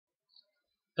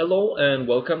Hello and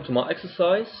welcome to my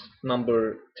exercise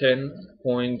number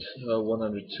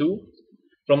 10.102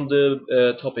 from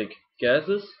the topic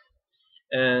gases.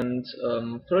 And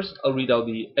first I'll read out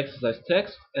the exercise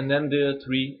text and then the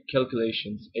three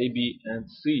calculations A, B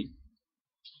and C.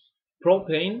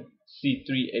 Propane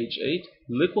C3H8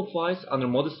 liquefies under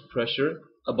modest pressure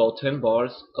about 10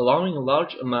 bars, allowing a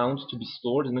large amount to be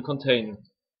stored in a container.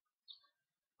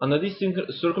 Under these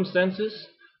circumstances,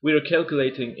 we are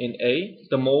calculating in A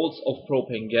the moles of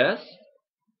propane gas,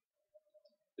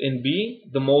 in B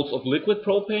the moles of liquid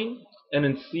propane, and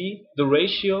in C the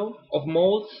ratio of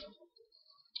moles,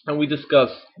 and we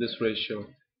discuss this ratio.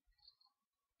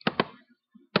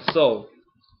 So,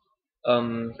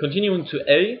 continuing to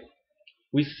A,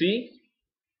 we see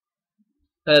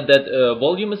that a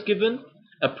volume is given,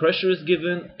 a pressure is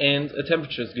given, and a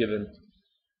temperature is given.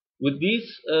 With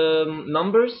these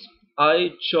numbers,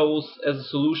 I chose as a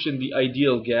solution the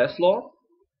ideal gas law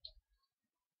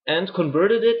and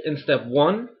converted it in step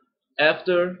 1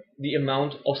 after the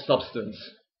amount of substance.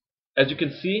 As you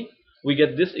can see, we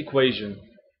get this equation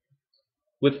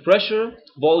with pressure,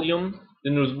 volume,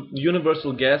 the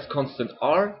universal gas constant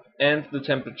R, and the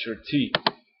temperature T.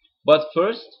 But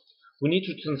first, we need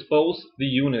to transpose the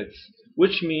units,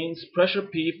 which means pressure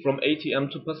P from atm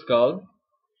to Pascal,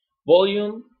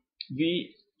 volume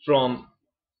V from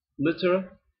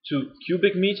liter to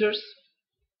cubic meters,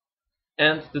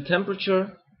 and the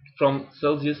temperature from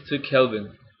Celsius to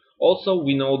Kelvin. Also,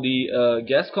 we know the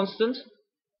gas constant,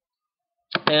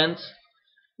 and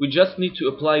we just need to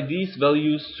apply these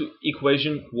values to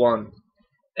equation 1,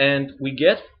 and we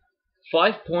get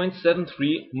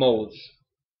 5.73 moles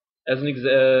as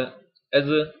a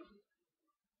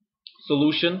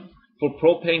solution for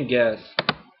propane gas.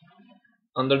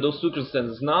 Under those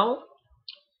circumstances now,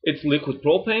 it's liquid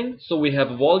propane, so we have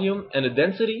a volume and a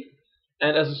density,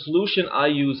 and as a solution I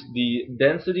use the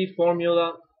density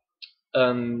formula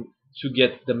to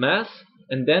get the mass,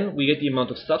 and then we get the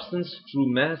amount of substance through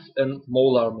mass and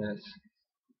molar mass.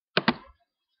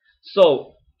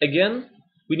 So again,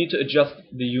 we need to adjust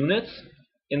the units.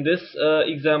 In this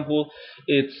example,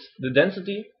 it's the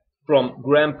density from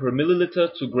gram per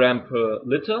milliliter to gram per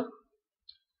liter,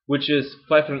 which is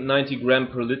 590 gram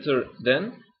per liter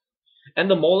then, and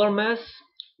the molar mass,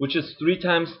 which is 3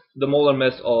 times the molar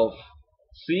mass of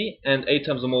C and 8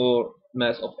 times the molar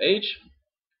mass of H,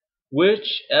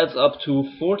 which adds up to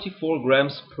 44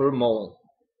 grams per mole,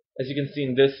 as you can see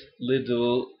in this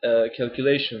little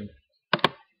calculation.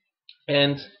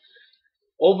 And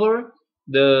over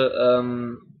the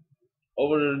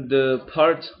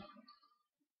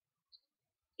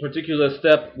particular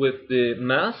step with the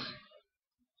mass,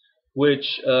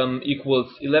 which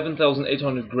equals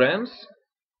 11,800 grams,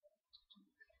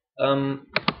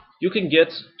 you can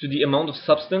get to the amount of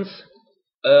substance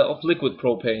of liquid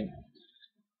propane,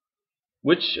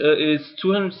 which is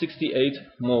 268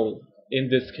 mole in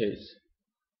this case.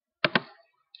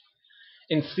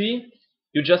 In C,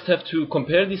 you just have to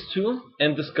compare these two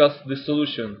and discuss the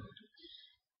solution.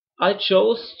 I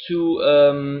chose to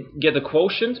get a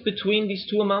quotient between these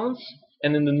two amounts,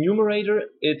 and in the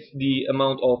numerator it's the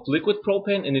amount of liquid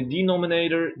propane, in the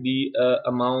denominator the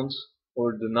amount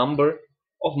or the number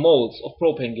of moles of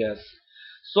propane gas.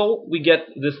 So we get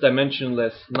this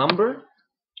dimensionless number,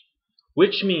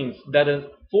 which means that a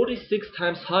 46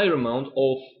 times higher amount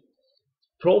of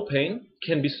propane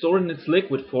can be stored in its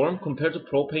liquid form compared to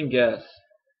propane gas.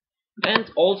 And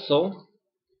also,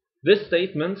 this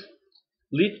statement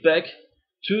leads back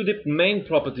to the main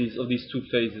properties of these two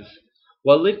phases.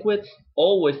 While liquids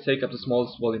always take up the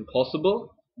smallest volume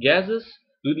possible, gases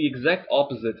do the exact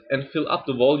opposite and fill up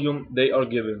the volume they are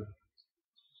given.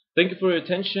 Thank you for your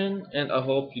attention, and I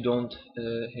hope you don't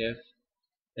have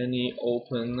any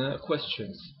open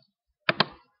questions.